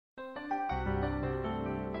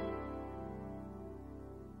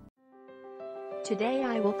Today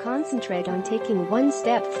I will concentrate on taking one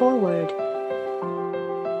step forward.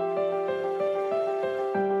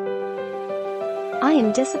 I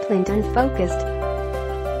am disciplined and focused.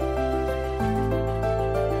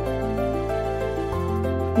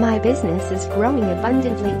 My business is growing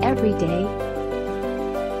abundantly every day.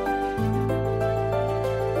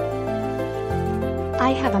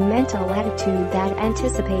 I have a mental attitude that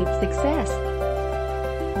anticipates success.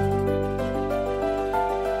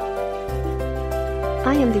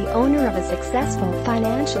 I am the owner of a successful,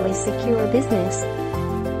 financially secure business.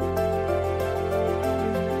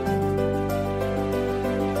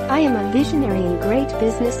 I am a visionary and great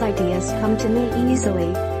business ideas come to me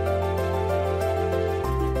easily.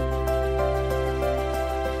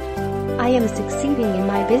 I am succeeding in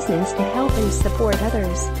my business to help and support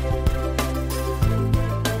others.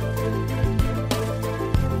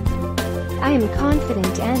 I am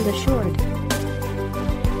confident and assured.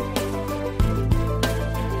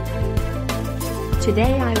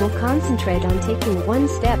 Today I will concentrate on taking one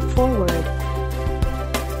step forward.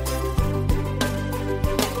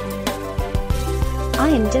 I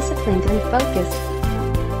am disciplined and focused.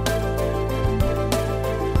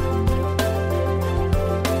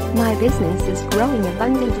 My business is growing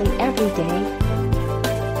abundantly every day.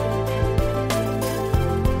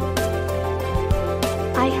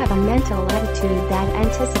 I have a mental attitude that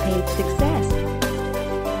anticipates success.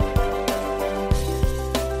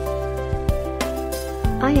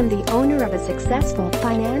 I am the owner of a successful,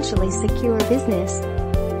 financially secure business.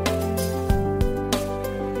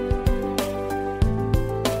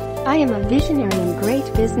 I am a visionary and great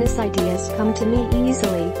business ideas come to me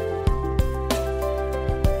easily.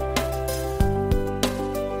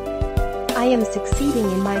 I am succeeding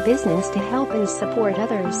in my business to help and support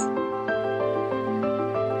others.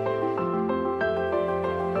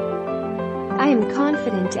 I am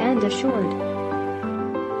confident and assured.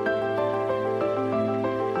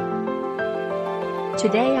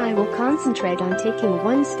 Today I will concentrate on taking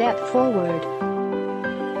one step forward.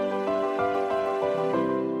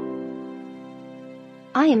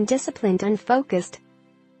 I am disciplined and focused.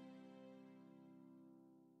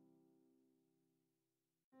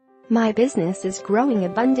 My business is growing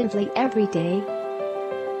abundantly every day.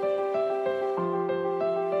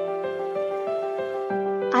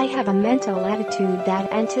 I have a mental attitude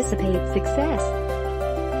that anticipates success.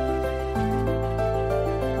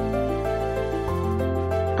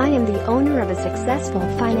 I am the owner of a successful,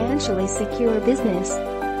 financially secure business.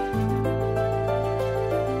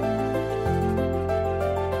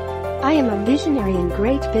 I am a visionary and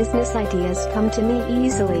great business ideas come to me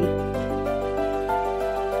easily.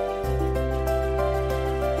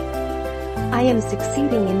 I am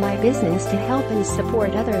succeeding in my business to help and support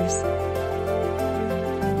others.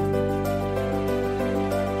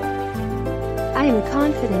 I am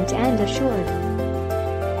confident and assured.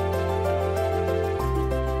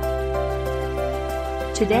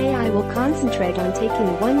 Today I will concentrate on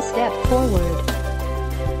taking one step forward.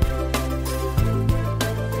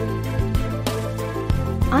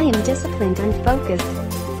 I am disciplined and focused.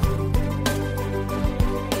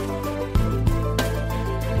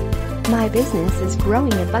 My business is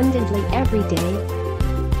growing abundantly every day.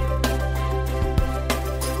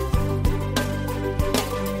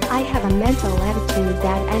 I have a mental attitude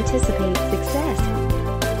that anticipates success.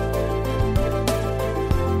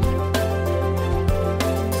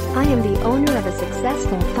 I am the owner of a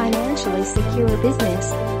successful, financially secure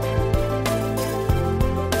business.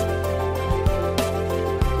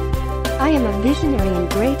 I am a visionary and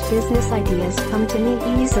great business ideas come to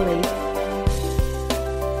me easily.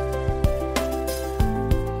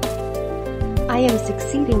 I am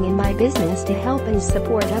succeeding in my business to help and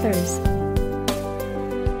support others.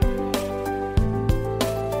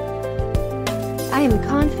 I am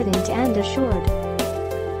confident and assured.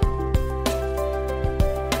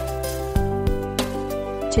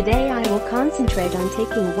 Today I will concentrate on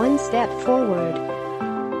taking one step forward.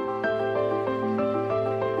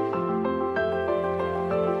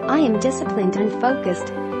 I am disciplined and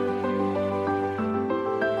focused.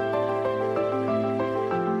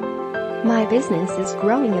 My business is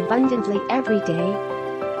growing abundantly every day.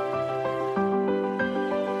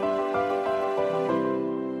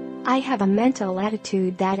 I have a mental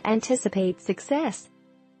attitude that anticipates success.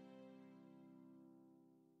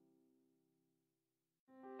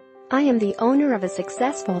 I am the owner of a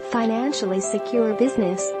successful, financially secure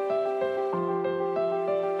business.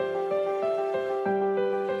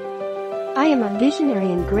 I am a visionary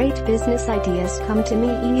and great business ideas come to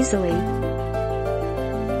me easily.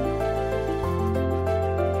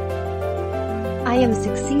 I am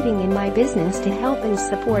succeeding in my business to help and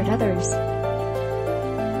support others.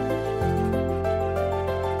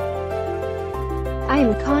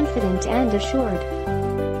 am confident and assured.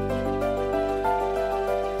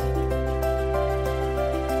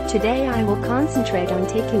 Today I will concentrate on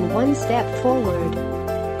taking one step forward.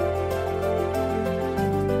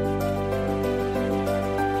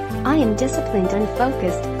 I am disciplined and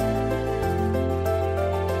focused.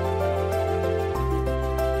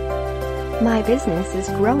 My business is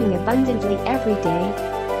growing abundantly every day.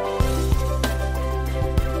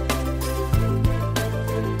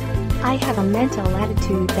 I have a mental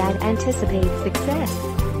attitude that anticipates success.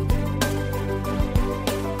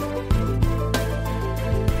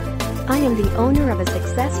 I am the owner of a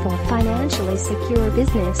successful, financially secure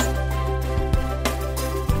business.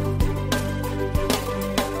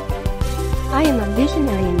 I am a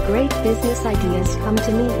visionary and great business ideas come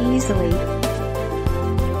to me easily.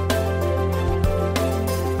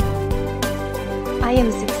 I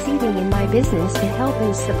am succeeding in my business to help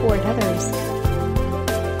and support others.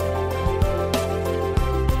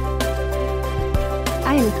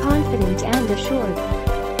 I am confident and assured.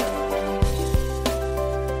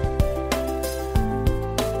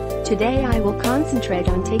 Today I will concentrate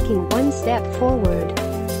on taking one step forward.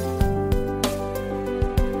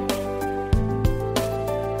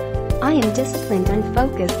 I am disciplined and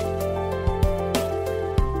focused.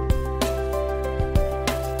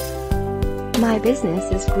 My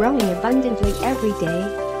business is growing abundantly every day.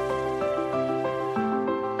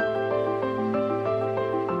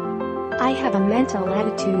 I have a mental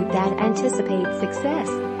attitude that anticipates success.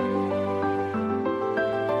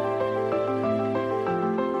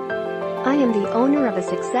 I am the owner of a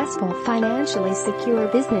successful, financially secure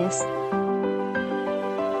business.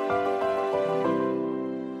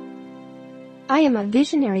 I am a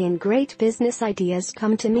visionary and great business ideas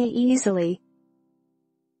come to me easily.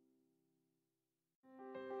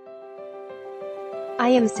 I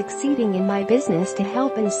am succeeding in my business to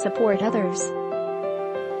help and support others.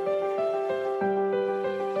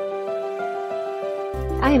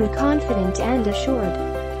 I am confident and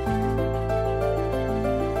assured.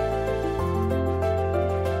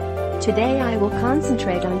 Today I will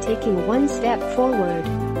concentrate on taking one step forward.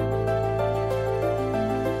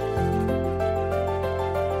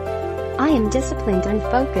 I am disciplined and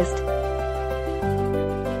focused.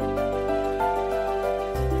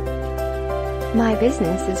 My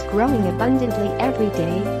business is growing abundantly every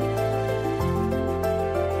day.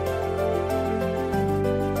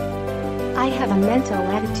 I have a mental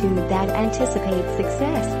attitude that anticipates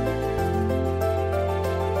success.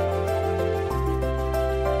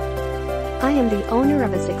 I am the owner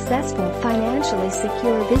of a successful, financially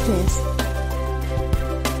secure business.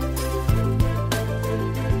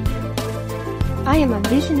 I am a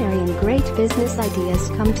visionary and great business ideas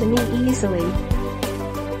come to me easily.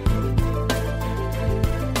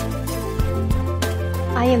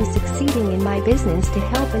 I am succeeding in my business to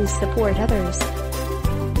help and support others.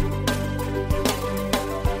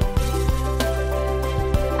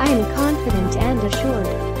 I am confident and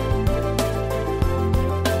assured.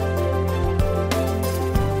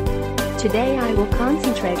 Today I will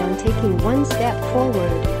concentrate on taking one step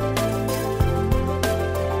forward.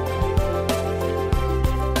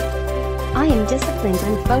 I am disciplined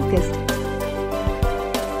and focused.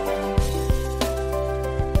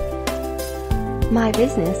 My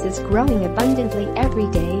business is growing abundantly every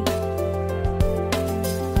day.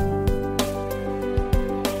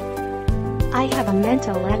 I have a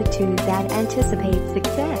mental attitude that anticipates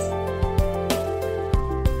success.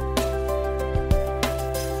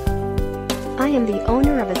 I am the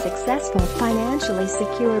owner of a successful, financially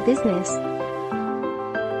secure business.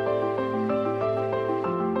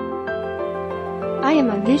 I am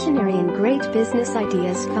a visionary and great business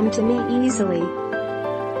ideas come to me easily.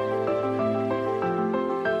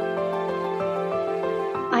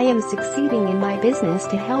 I am succeeding in my business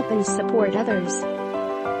to help and support others.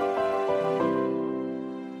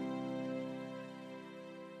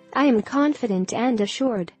 I am confident and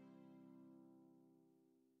assured.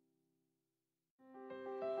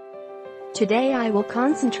 Today I will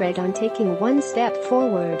concentrate on taking one step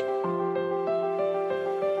forward.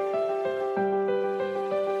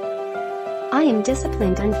 I am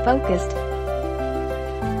disciplined and focused.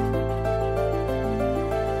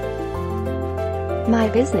 My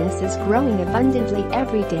business is growing abundantly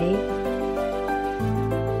every day.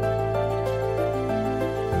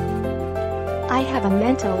 I have a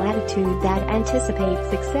mental attitude that anticipates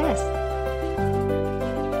success.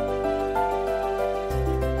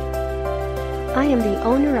 I am the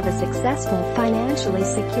owner of a successful, financially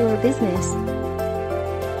secure business.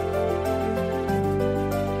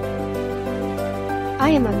 I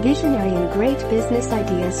am a visionary and great business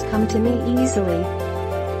ideas come to me easily.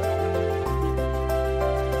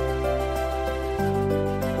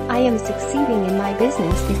 am succeeding in my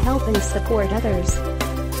business to help and support others.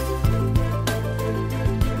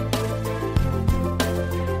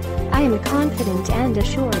 I am confident and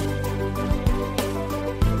assured.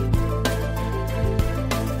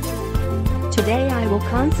 Today I will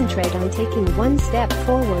concentrate on taking one step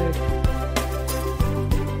forward.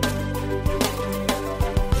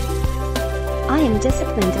 I am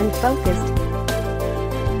disciplined and focused.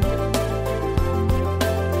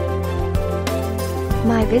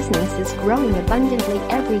 My business is growing abundantly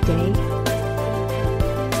every day.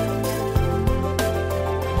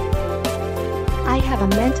 I have a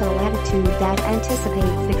mental attitude that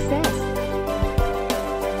anticipates success.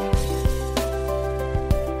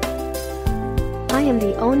 I am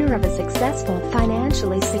the owner of a successful,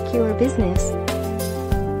 financially secure business.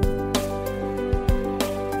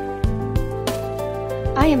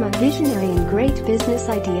 I am a visionary and great business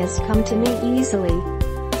ideas come to me easily.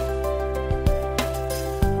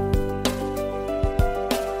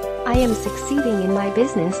 I am succeeding in my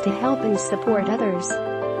business to help and support others.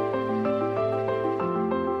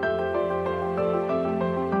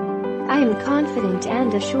 I am confident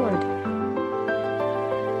and assured.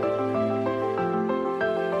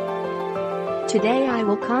 Today I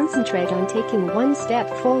will concentrate on taking one step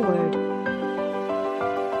forward.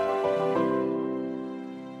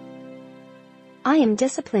 I am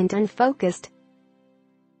disciplined and focused.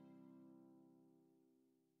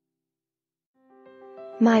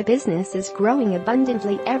 My business is growing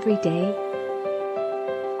abundantly every day.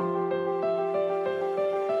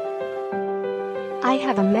 I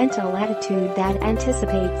have a mental attitude that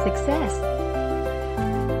anticipates success.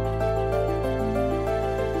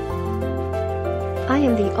 I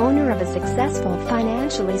am the owner of a successful,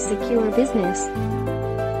 financially secure business.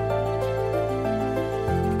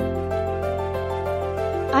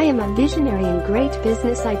 I am a visionary and great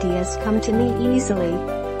business ideas come to me easily.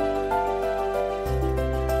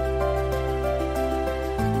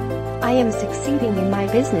 I am succeeding in my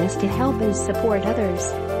business to help and support others.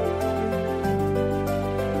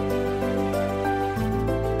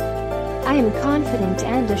 I am confident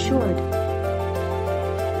and assured.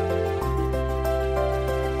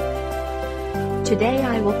 Today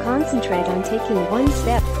I will concentrate on taking one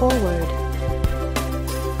step forward.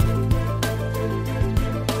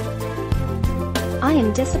 I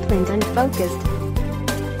am disciplined and focused.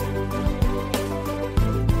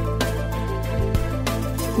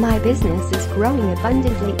 My business is growing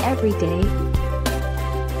abundantly every day.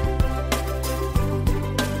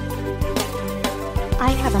 I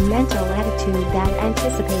have a mental attitude that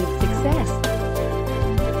anticipates success.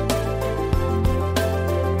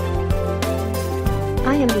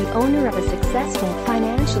 I am the owner of a successful,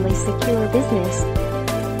 financially secure business.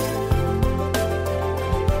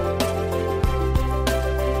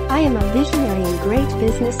 I am a visionary and great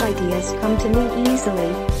business ideas come to me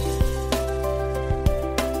easily.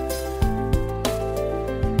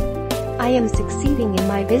 I am succeeding in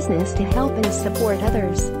my business to help and support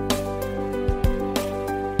others.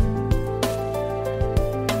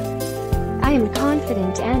 I am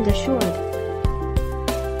confident and assured.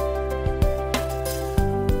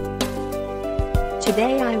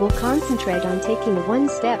 Today I will concentrate on taking one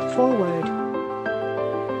step forward.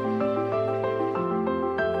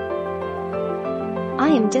 I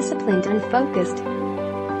am disciplined and focused.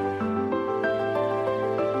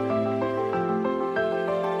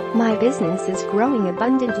 My business is growing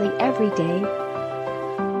abundantly every day.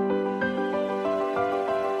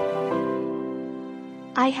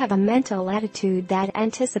 I have a mental attitude that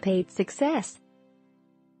anticipates success.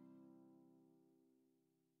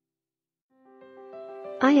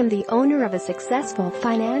 I am the owner of a successful,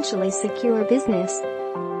 financially secure business.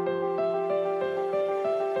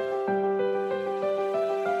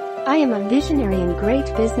 I am a visionary and great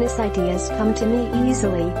business ideas come to me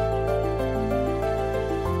easily.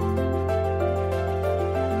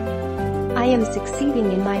 I am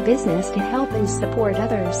succeeding in my business to help and support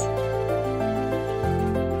others.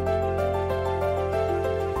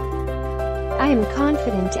 I am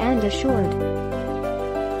confident and assured.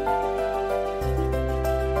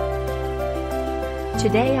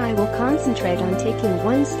 Today I will concentrate on taking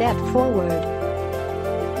one step forward.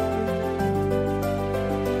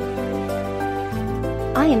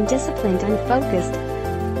 I am disciplined and focused.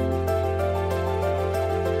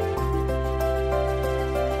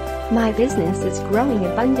 My business is growing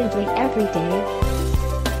abundantly every day.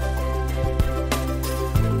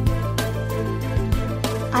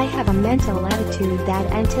 I have a mental attitude that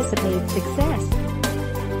anticipates success.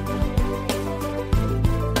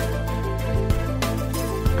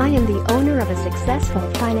 I am the owner of a successful,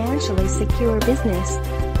 financially secure business.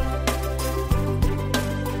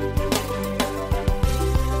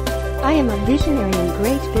 I am a visionary and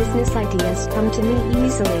great business ideas come to me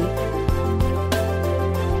easily.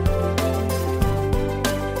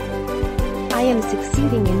 I am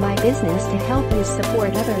succeeding in my business to help and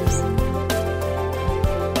support others.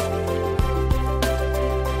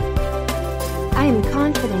 I am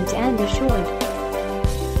confident and assured.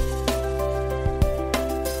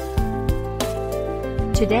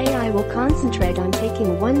 Today I will concentrate on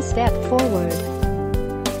taking one step forward.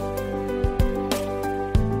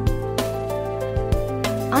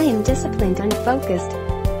 I am disciplined and focused.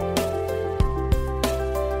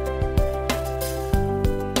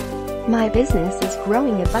 My business is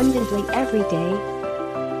growing abundantly every day.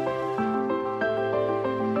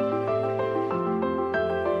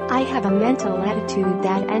 I have a mental attitude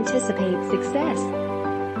that anticipates success.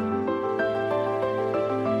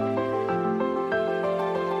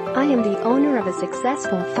 I am the owner of a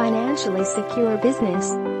successful, financially secure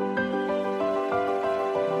business.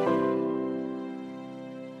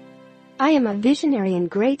 I am a visionary and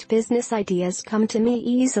great business ideas come to me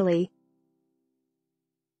easily.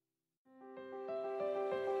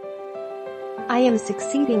 I am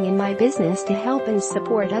succeeding in my business to help and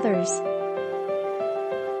support others.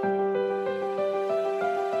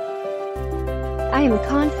 I am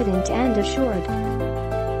confident and assured.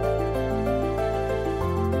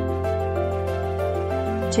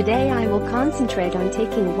 Today I will concentrate on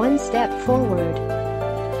taking one step forward.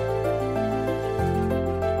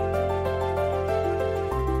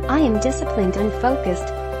 I am disciplined and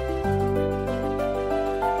focused.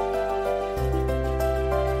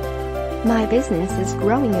 My business is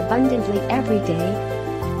growing abundantly every day.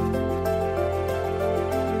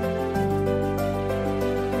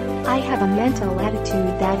 I have a mental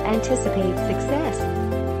attitude that anticipates success.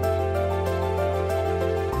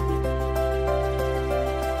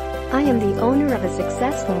 I am the owner of a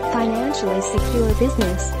successful, financially secure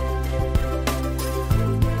business.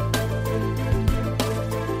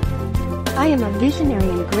 I am a visionary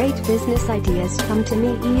and great business ideas come to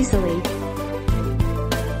me easily.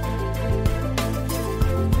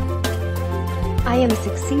 I am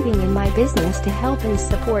succeeding in my business to help and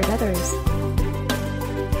support others.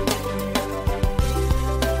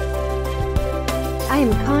 I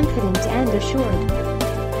am confident and assured.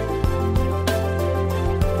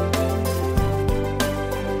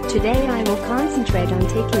 Today I will concentrate on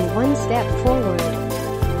taking one step forward.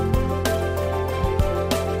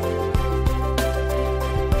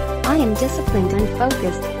 I am disciplined and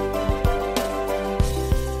focused.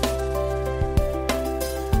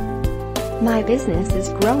 My business is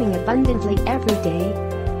growing abundantly every day.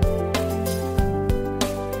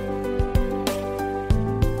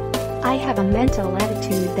 I have a mental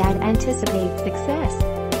attitude that anticipates success.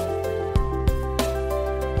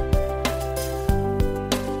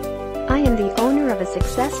 I am the owner of a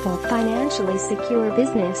successful, financially secure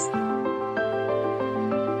business.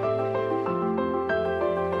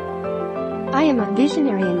 I am a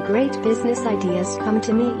visionary and great business ideas come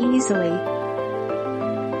to me easily.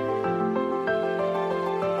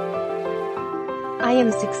 I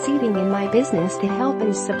am succeeding in my business to help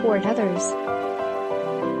and support others.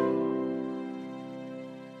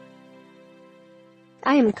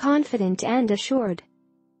 I am confident and assured.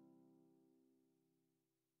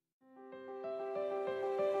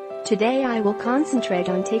 Today I will concentrate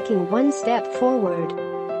on taking one step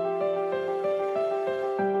forward.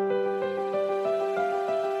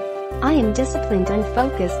 I am disciplined and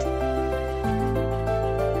focused.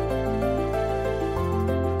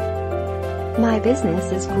 My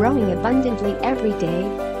business is growing abundantly every day.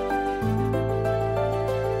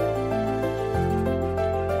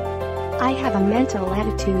 I have a mental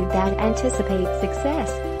attitude that anticipates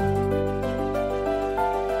success.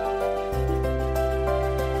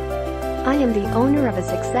 I am the owner of a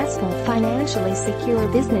successful, financially secure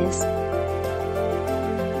business.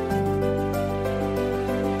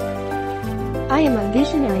 I am a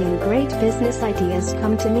visionary and great business ideas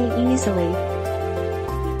come to me easily.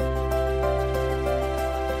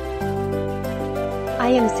 I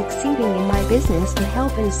am succeeding in my business to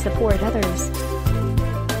help and support others.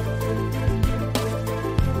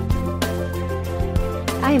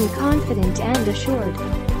 I am confident and assured.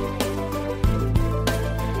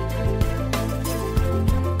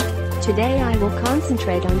 Today I will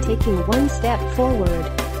concentrate on taking one step forward.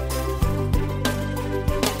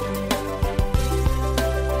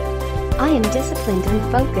 I am disciplined and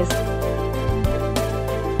focused.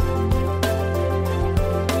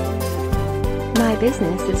 My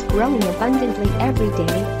business is growing abundantly every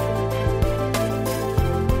day.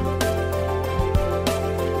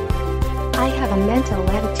 I have a mental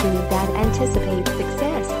attitude that anticipates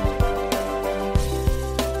success.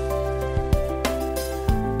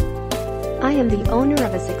 I am the owner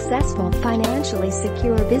of a successful, financially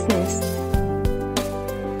secure business.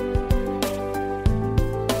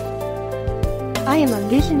 I am a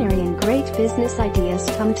visionary and great business ideas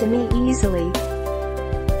come to me easily.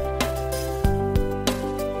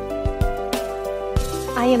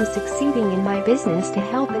 I am succeeding in my business to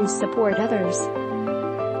help and support others.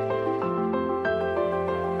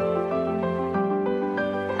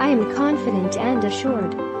 I am confident and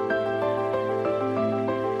assured.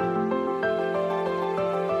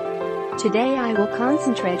 Today I will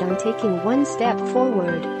concentrate on taking one step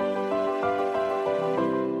forward.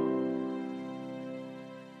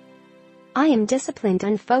 I am disciplined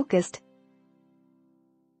and focused.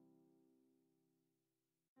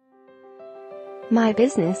 My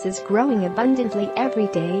business is growing abundantly every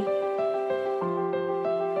day.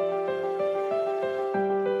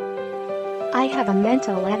 I have a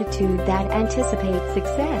mental attitude that anticipates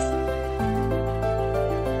success.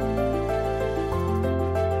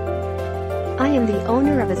 I am the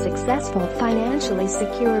owner of a successful, financially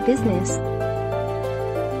secure business.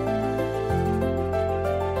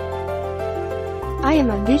 I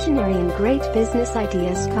am a visionary and great business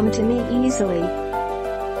ideas come to me easily.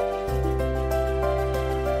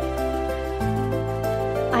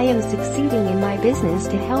 I am succeeding in my business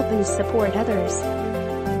to help and support others.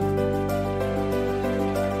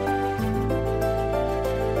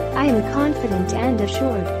 I am confident and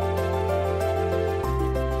assured.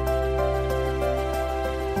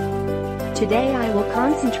 Today I will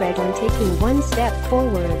concentrate on taking one step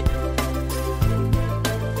forward.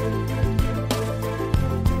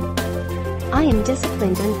 I am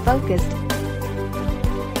disciplined and focused.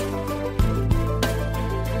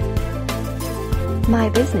 My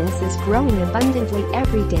business is growing abundantly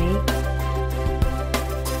every day.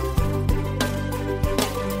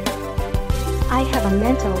 I have a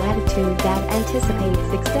mental attitude that anticipates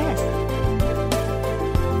success.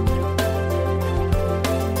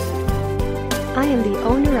 I am the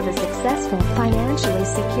owner of a successful, financially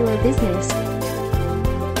secure business.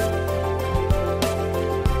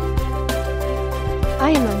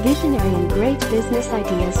 I am a visionary and great business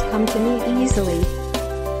ideas come to me easily.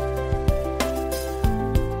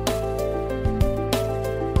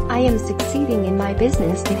 I am succeeding in my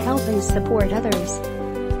business to help and support others.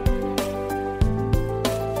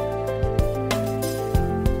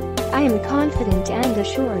 I am confident and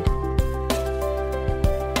assured.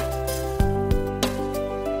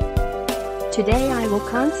 Today I will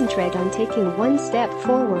concentrate on taking one step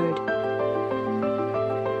forward.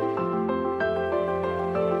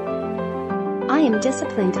 I am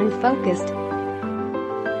disciplined and focused.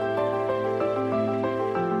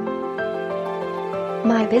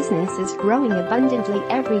 My business is growing abundantly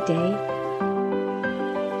every day.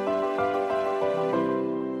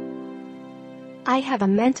 I have a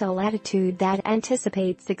mental attitude that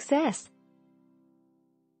anticipates success.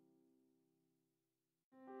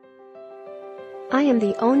 I am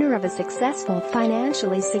the owner of a successful,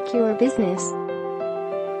 financially secure business.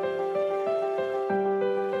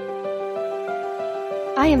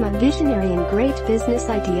 I am a visionary and great business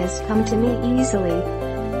ideas come to me easily.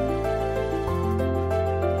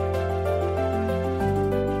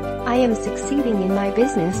 I am succeeding in my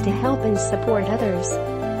business to help and support others.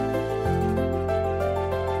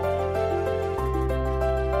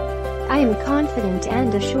 I am confident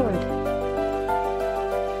and assured.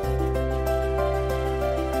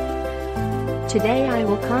 Today I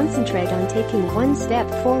will concentrate on taking one step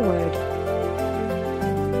forward.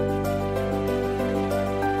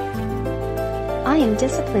 I am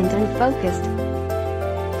disciplined and focused.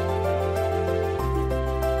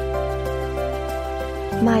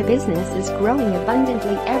 My business is growing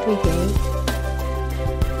abundantly every day.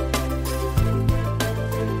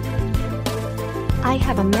 I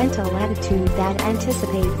have a mental attitude that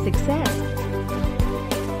anticipates success.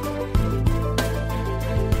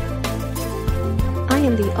 I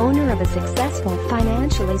am the owner of a successful,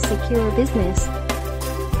 financially secure business.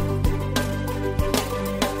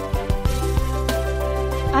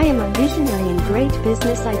 I am a visionary and great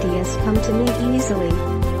business ideas come to me easily.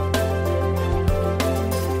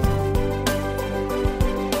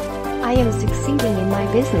 I am succeeding in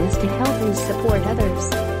my business to help and support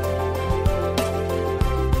others.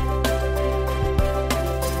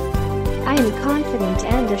 I am confident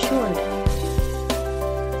and assured.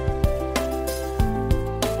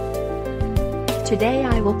 Today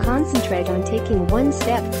I will concentrate on taking one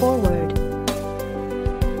step forward.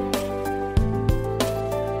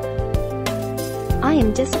 I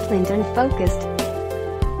am disciplined and focused.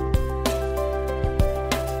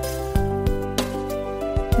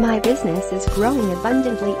 My business is growing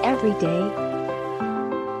abundantly every day.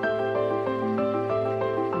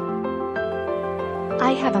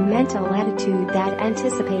 I have a mental attitude that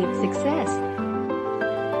anticipates success.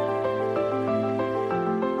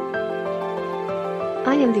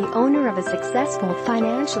 I am the owner of a successful,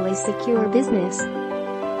 financially secure business.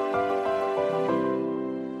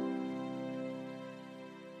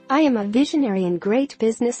 I am a visionary and great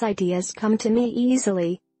business ideas come to me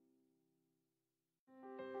easily.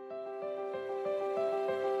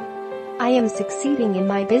 I am succeeding in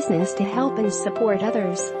my business to help and support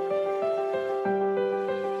others.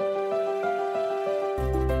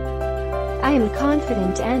 I am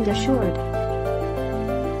confident and assured.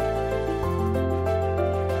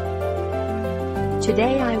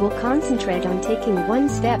 Today I will concentrate on taking one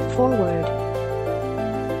step forward.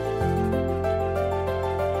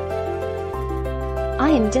 I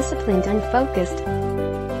am disciplined and focused.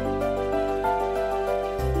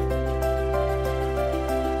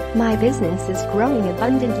 My business is growing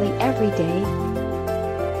abundantly every day.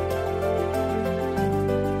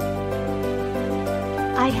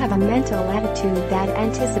 I have a mental attitude that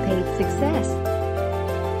anticipates success.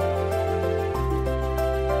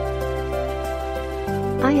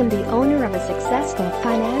 I am the owner of a successful,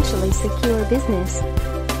 financially secure business.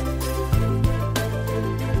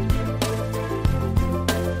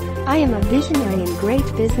 I am a visionary and great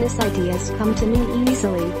business ideas come to me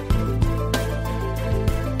easily.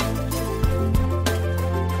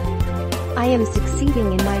 I am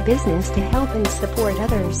succeeding in my business to help and support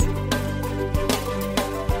others.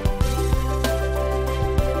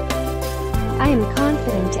 I am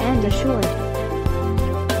confident and assured.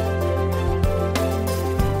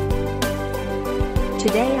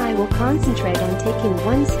 Today I will concentrate on taking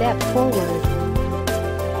one step forward.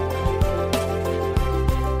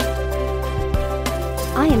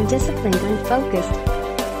 I am disciplined and focused.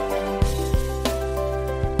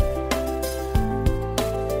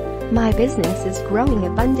 My business is growing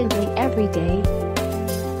abundantly every day.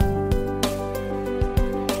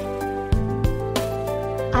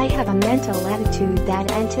 I have a mental attitude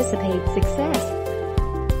that anticipates success.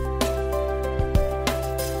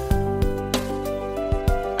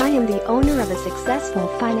 I am the owner of a successful,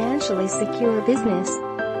 financially secure business.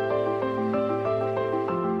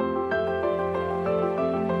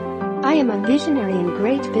 I am a visionary and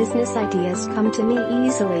great business ideas come to me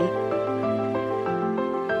easily.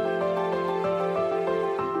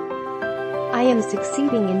 I am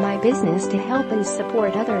succeeding in my business to help and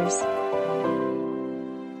support others.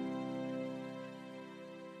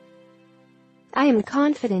 I am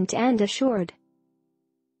confident and assured.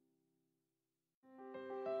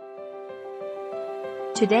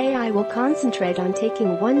 Today I will concentrate on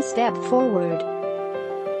taking one step forward.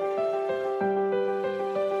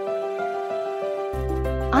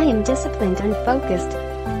 I am disciplined and focused.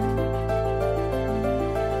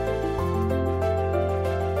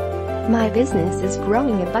 My business is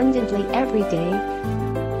growing abundantly every day.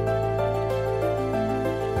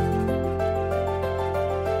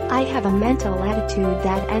 I have a mental attitude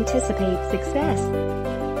that anticipates success.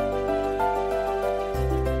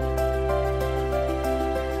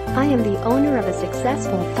 I am the owner of a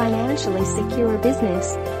successful, financially secure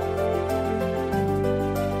business.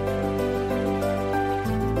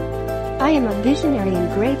 I am a visionary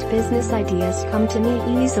and great business ideas come to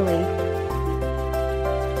me easily.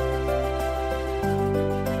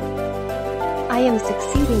 I am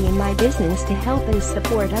succeeding in my business to help and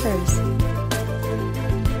support others.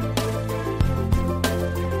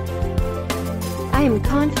 I am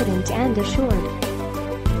confident and assured.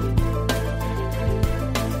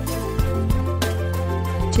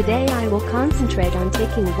 Today I will concentrate on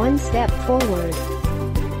taking one step forward.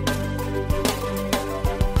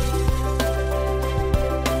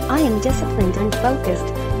 I am disciplined and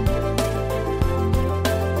focused.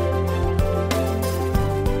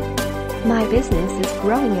 My business is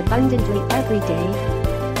growing abundantly every day.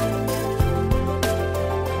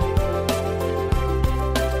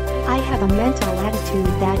 I have a mental attitude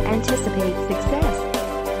that anticipates success.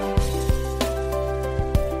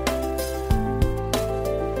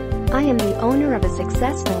 I am the owner of a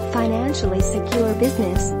successful, financially secure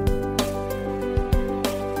business.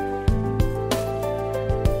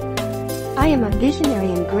 I am a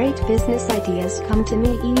visionary and great business ideas come to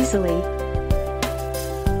me easily.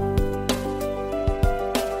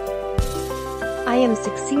 I am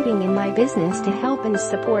succeeding in my business to help and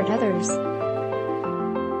support others.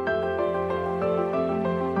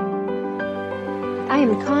 I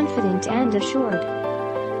am confident and assured.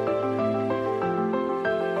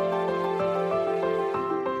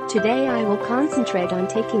 Today I will concentrate on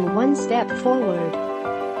taking one step forward.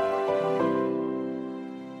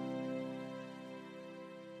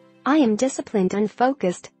 I am disciplined and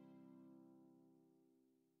focused.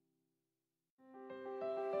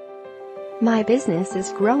 My business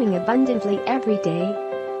is growing abundantly every day.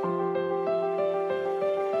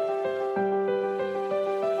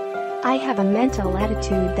 I have a mental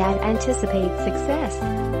attitude that anticipates success.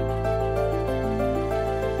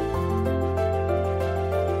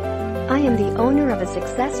 I am the owner of a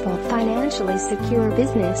successful, financially secure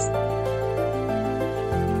business.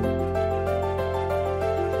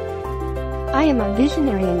 I am a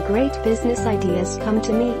visionary and great business ideas come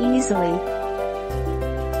to me easily.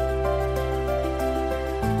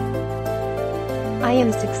 I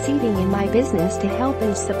am succeeding in my business to help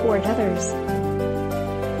and support others.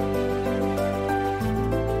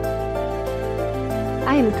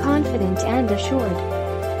 I am confident and assured.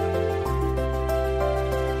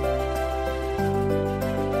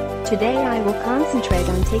 Today I will concentrate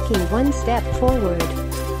on taking one step forward.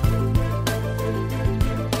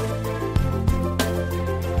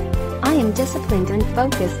 I am disciplined and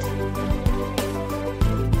focused.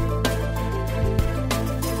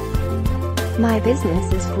 My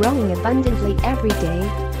business is growing abundantly every day.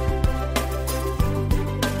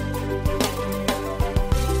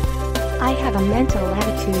 I have a mental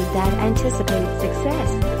attitude that anticipates success.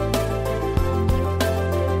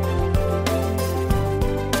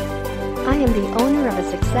 I am the owner of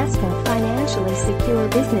a successful, financially secure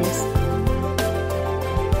business.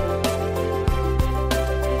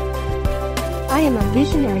 I am a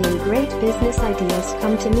visionary and great business ideas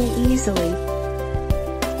come to me easily.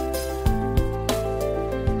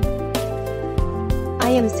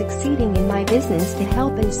 I am succeeding in my business to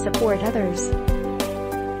help and support others.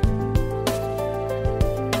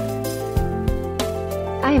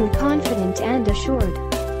 I am confident and assured.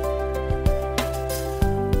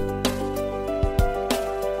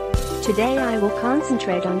 Today I will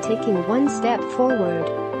concentrate on taking one step forward.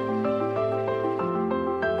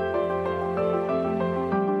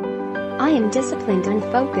 I am disciplined and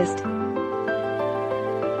focused.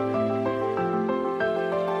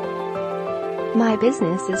 My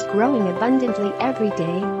business is growing abundantly every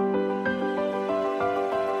day.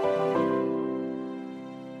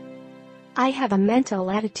 I have a mental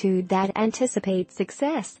attitude that anticipates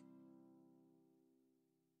success.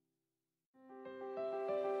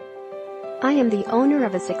 I am the owner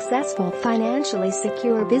of a successful, financially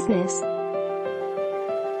secure business.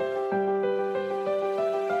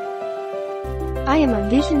 I am a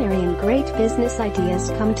visionary and great business ideas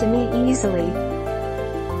come to me easily.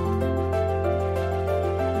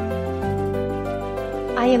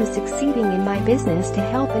 I am succeeding in my business to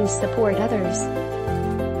help and support others.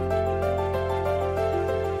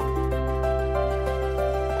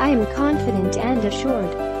 I am confident and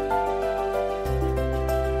assured.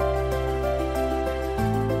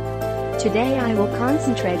 Today I will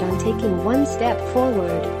concentrate on taking one step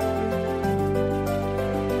forward.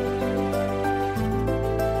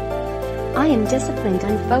 I am disciplined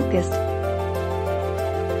and focused.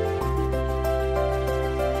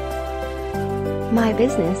 My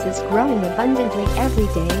business is growing abundantly every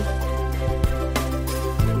day.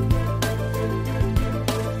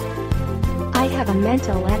 I have a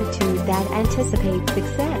mental attitude that anticipates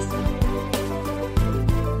success.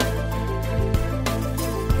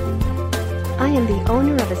 I am the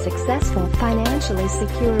owner of a successful, financially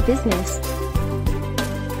secure business.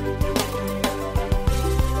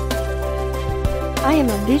 I am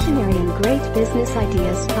a visionary and great business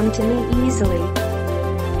ideas come to me easily.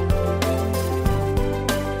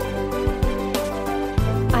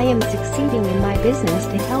 I am succeeding in my business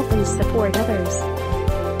to help and support others.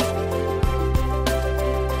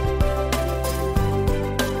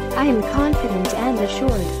 I am confident and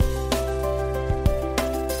assured.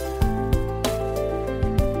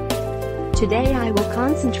 Today I will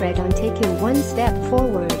concentrate on taking one step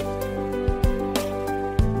forward.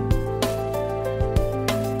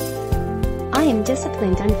 I am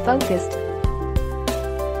disciplined and focused.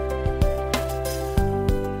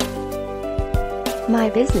 My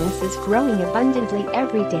business is growing abundantly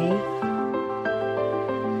every day.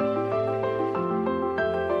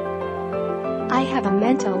 I have a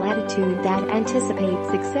mental attitude that anticipates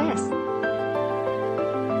success.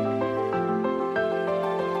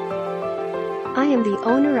 I am the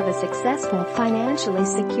owner of a successful, financially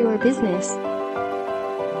secure business.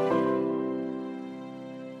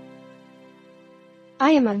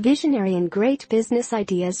 I am a visionary and great business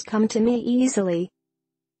ideas come to me easily.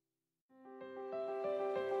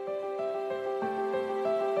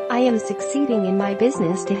 I am succeeding in my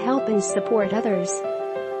business to help and support others.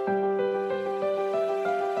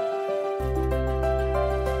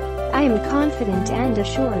 I am confident and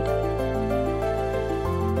assured.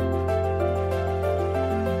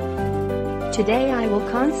 Today I will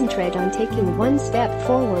concentrate on taking one step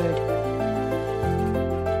forward.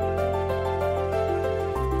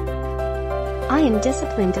 I am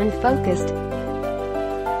disciplined and focused.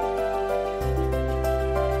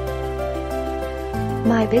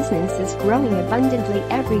 My business is growing abundantly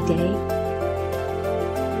every day.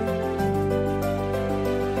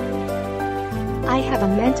 I have a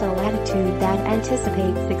mental attitude that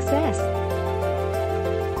anticipates success.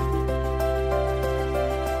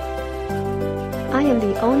 I am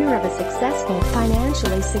the owner of a successful,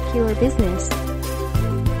 financially secure business.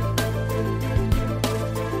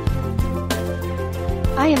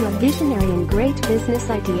 I am a visionary and great business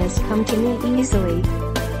ideas come to me easily.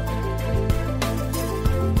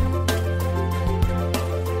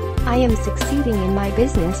 I am succeeding in my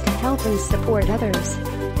business to help and support others.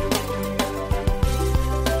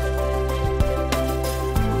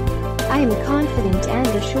 I am confident and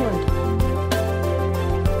assured.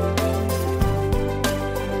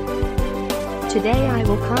 Today I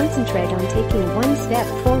will concentrate on taking one step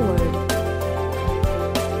forward.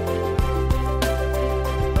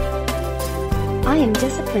 I am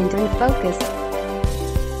disciplined and focused.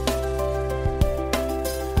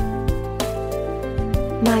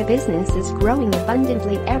 My business is growing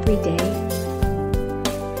abundantly every day.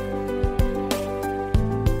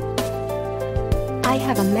 I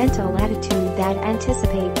have a mental attitude that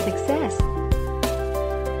anticipates success.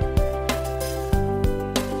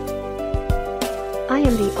 I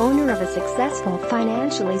am the owner of a successful,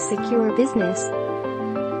 financially secure business.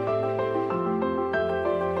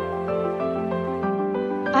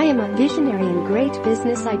 I am a visionary and great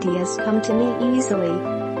business ideas come to me easily.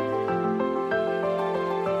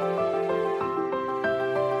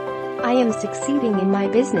 I am succeeding in my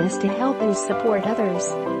business to help and support others.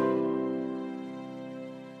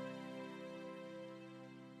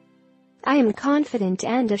 I am confident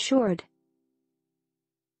and assured.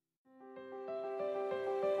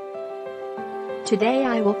 Today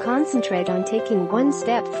I will concentrate on taking one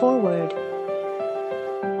step forward.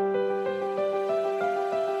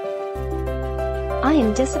 I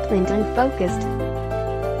am disciplined and focused.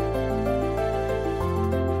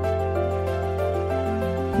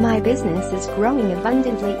 My business is growing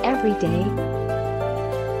abundantly every day.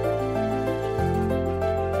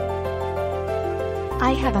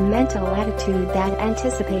 I have a mental attitude that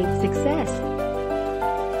anticipates success.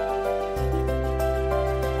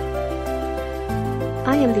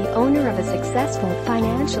 I am the owner of a successful,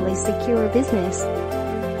 financially secure business.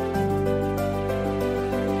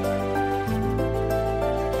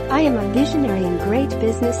 I am a visionary and great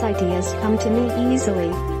business ideas come to me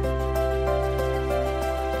easily.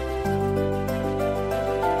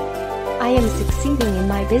 I am succeeding in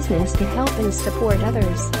my business to help and support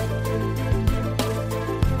others.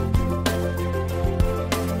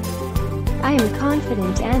 I am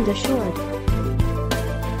confident and assured.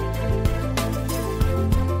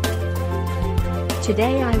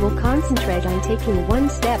 Today I will concentrate on taking one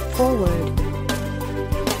step forward.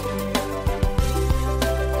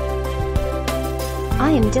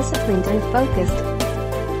 I am disciplined and focused.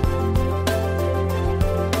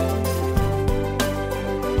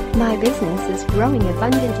 My business is growing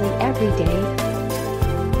abundantly every day.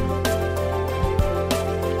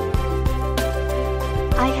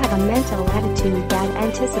 I have a mental attitude that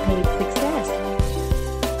anticipates success.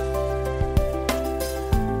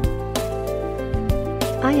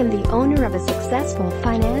 I am the owner of a successful,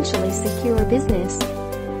 financially secure business.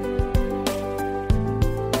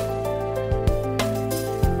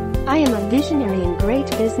 I am a visionary and great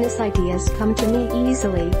business ideas come to me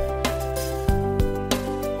easily.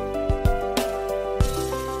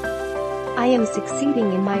 I am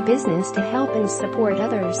succeeding in my business to help and support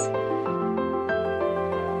others.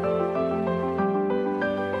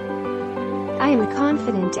 I am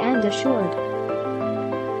confident and assured.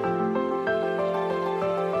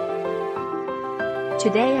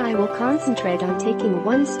 Today I will concentrate on taking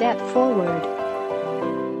one step forward.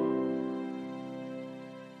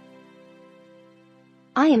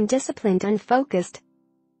 I am disciplined and focused.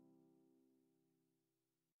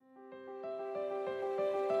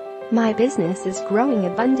 My business is growing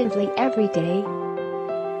abundantly every day.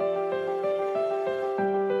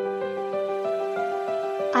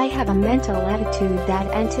 I have a mental attitude that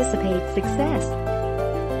anticipates success.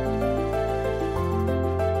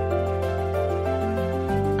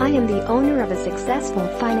 I am the owner of a successful,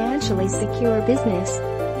 financially secure business.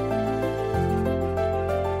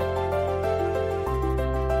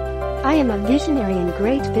 I am a visionary and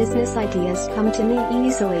great business ideas come to me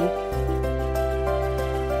easily.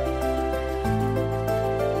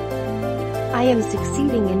 I am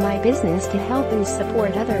succeeding in my business to help and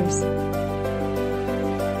support others.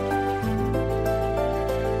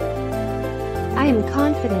 I am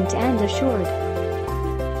confident and assured.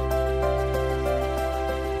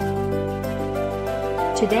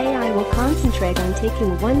 Today I will concentrate on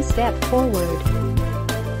taking one step forward.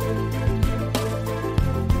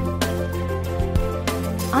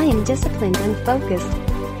 I am disciplined and focused.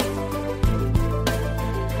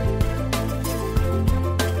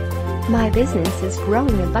 My business is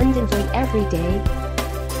growing abundantly every day.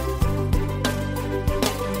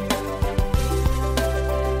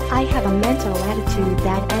 I have a mental attitude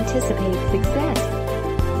that anticipates success.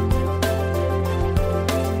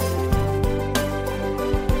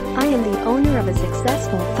 I am the owner of a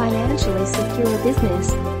successful, financially secure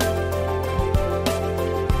business.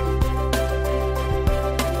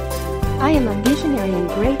 I am a visionary and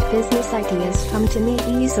great business ideas come to me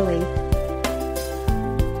easily.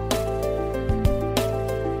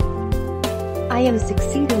 I am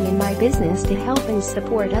succeeding in my business to help and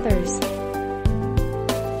support others.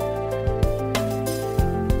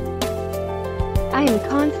 I am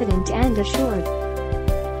confident and assured.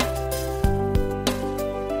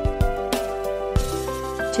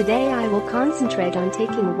 Today I will concentrate on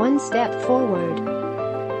taking one step forward.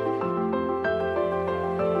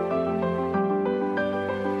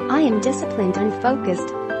 I am disciplined and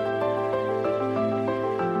focused.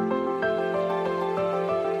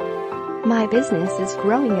 My business is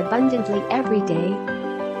growing abundantly every day.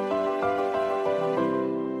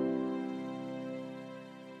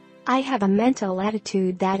 I have a mental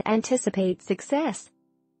attitude that anticipates success.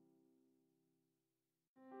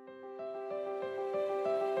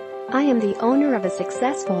 I am the owner of a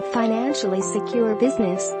successful, financially secure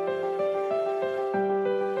business.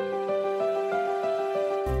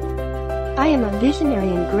 I am a visionary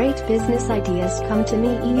and great business ideas come to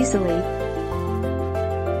me easily.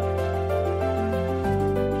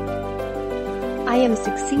 I am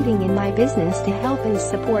succeeding in my business to help and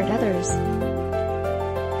support others.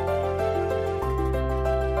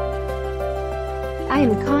 I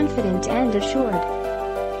am confident and assured.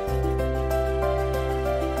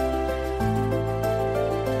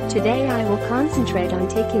 Today I will concentrate on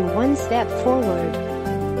taking one step forward.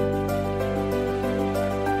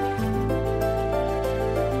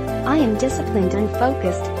 I am disciplined and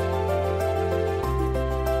focused.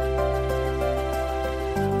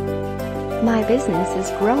 My business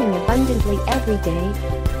is growing abundantly every day.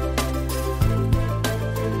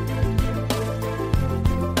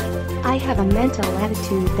 I have a mental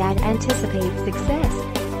attitude that anticipates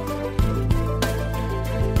success.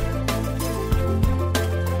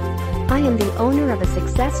 I am the owner of a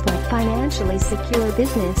successful, financially secure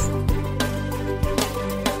business.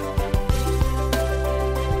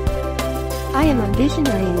 I am a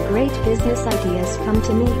visionary and great business ideas come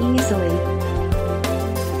to me easily.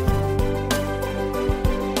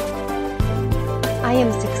 I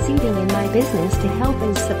am succeeding in my business to help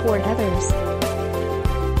and support others.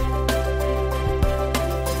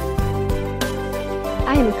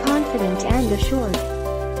 I am confident and assured.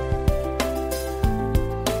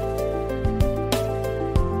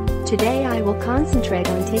 Today I will concentrate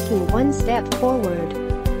on taking one step forward.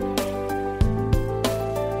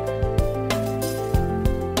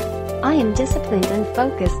 I am disciplined and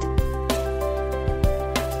focused.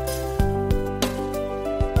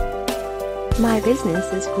 My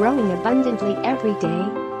business is growing abundantly every day.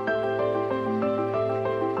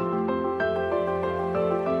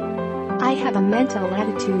 I have a mental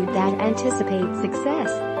attitude that anticipates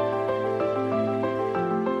success.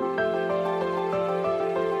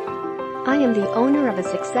 I am the owner of a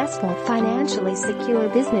successful, financially secure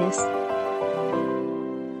business.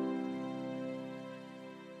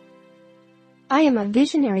 I am a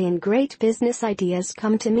visionary and great business ideas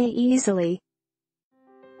come to me easily.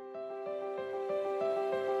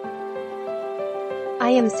 I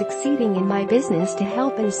am succeeding in my business to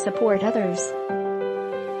help and support others.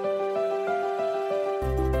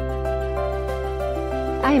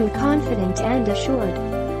 I am confident and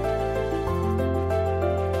assured.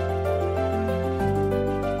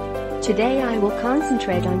 Today I will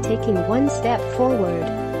concentrate on taking one step forward.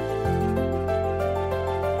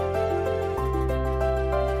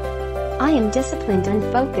 I am disciplined and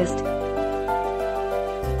focused.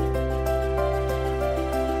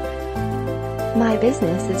 My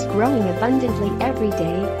business is growing abundantly every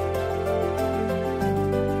day.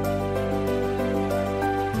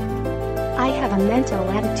 I have a mental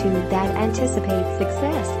attitude that anticipates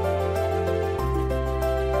success.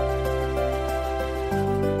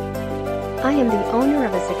 I am the owner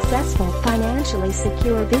of a successful, financially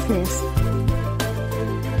secure business.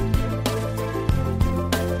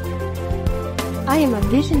 I am a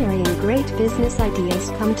visionary and great business ideas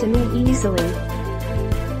come to me easily.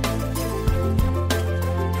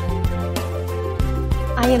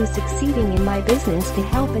 I am succeeding in my business to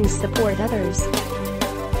help and support others.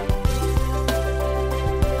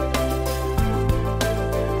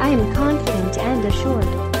 am confident and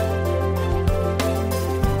assured.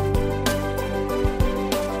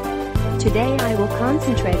 Today I will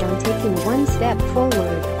concentrate on taking one step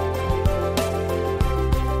forward.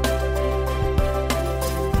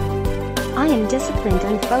 I am disciplined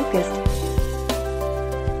and focused.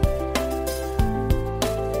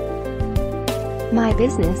 My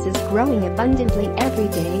business is growing abundantly every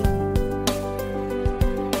day.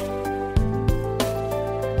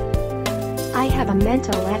 I have a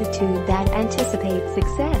mental attitude that anticipates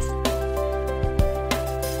success.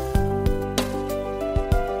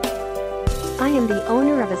 I am the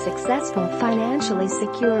owner of a successful, financially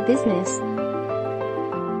secure business.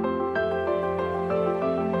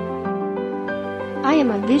 I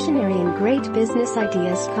am a visionary and great business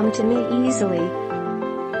ideas come to me easily.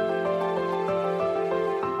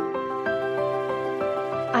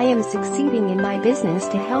 I am succeeding in my business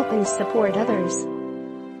to help and support others.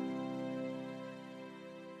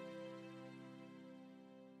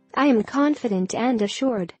 I am confident and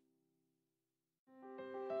assured.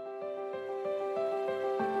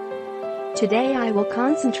 Today I will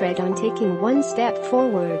concentrate on taking one step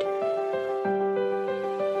forward.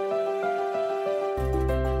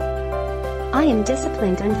 I am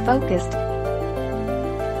disciplined and focused.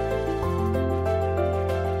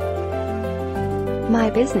 My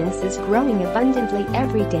business is growing abundantly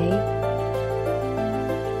every day.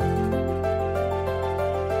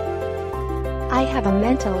 I have a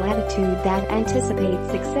mental attitude that anticipates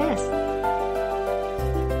success.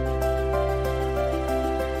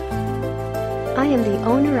 I am the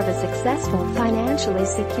owner of a successful, financially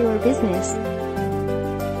secure business.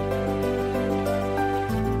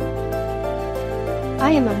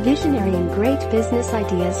 I am a visionary and great business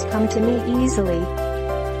ideas come to me easily.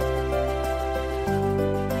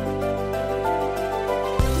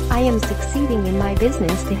 I am succeeding in my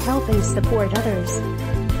business to help and support others.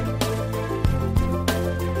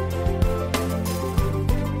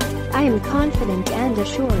 I am confident and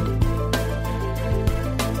assured.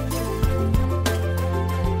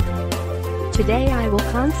 Today I will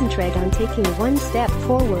concentrate on taking one step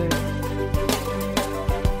forward.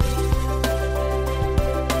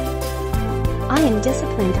 I am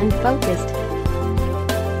disciplined and focused.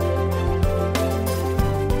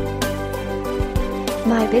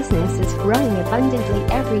 My business is growing abundantly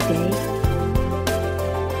every day.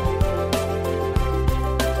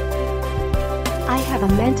 I have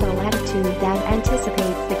a mental attitude that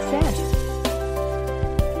anticipates success.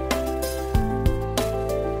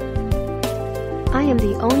 I am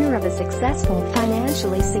the owner of a successful,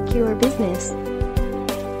 financially secure business.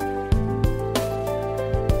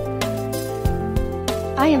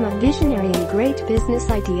 I am a visionary and great business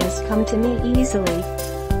ideas come to me easily.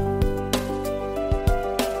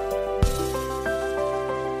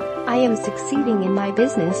 I am succeeding in my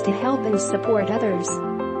business to help and support others.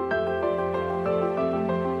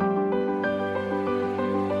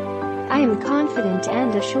 I am confident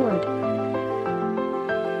and assured.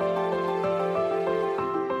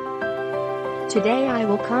 Today I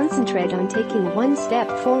will concentrate on taking one step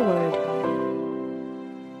forward.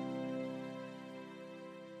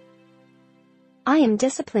 I am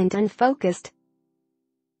disciplined and focused.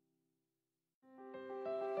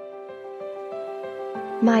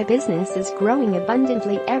 My business is growing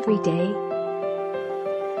abundantly every day.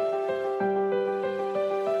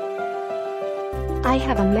 I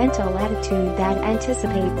have a mental attitude that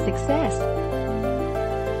anticipates success.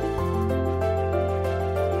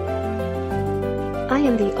 I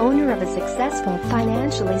am the owner of a successful,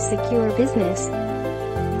 financially secure business.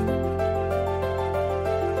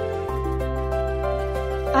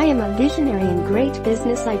 I am a visionary and great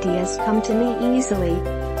business ideas come to me easily.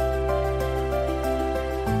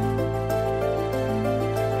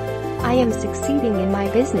 I am succeeding in my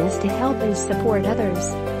business to help and support others.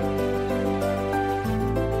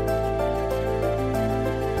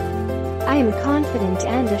 I am confident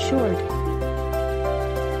and assured.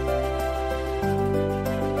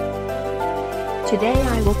 Today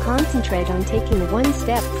I will concentrate on taking one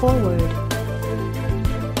step forward.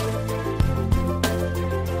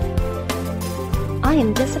 I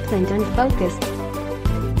am disciplined and focused.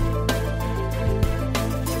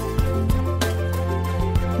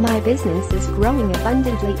 My business is growing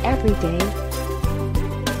abundantly every day.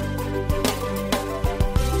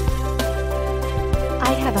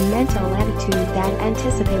 I have a mental attitude that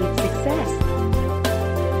anticipates success.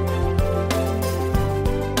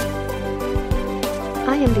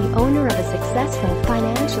 I am the owner of a successful,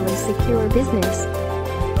 financially secure business.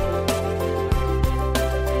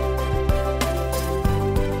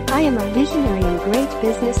 I am a visionary and great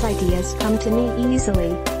business ideas come to me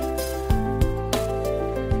easily.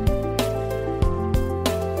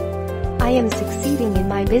 I am succeeding in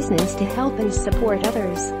my business to help and support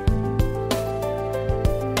others.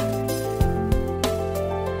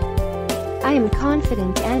 I am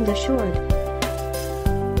confident and assured.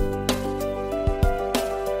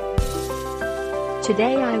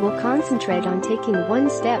 Today I will concentrate on taking one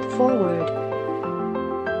step forward.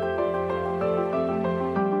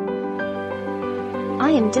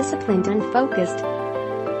 I am disciplined and focused.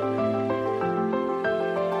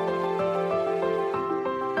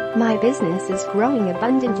 My business is growing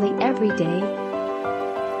abundantly every day.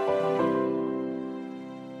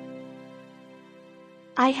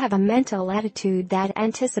 I have a mental attitude that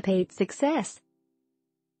anticipates success.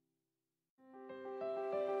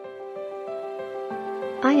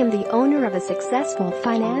 I am the owner of a successful,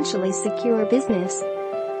 financially secure business.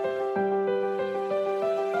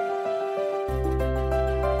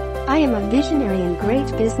 I am a visionary and great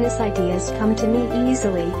business ideas come to me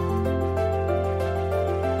easily.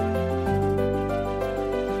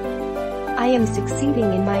 I am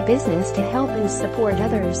succeeding in my business to help and support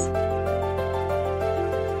others.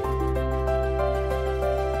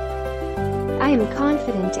 I am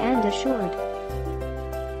confident and assured.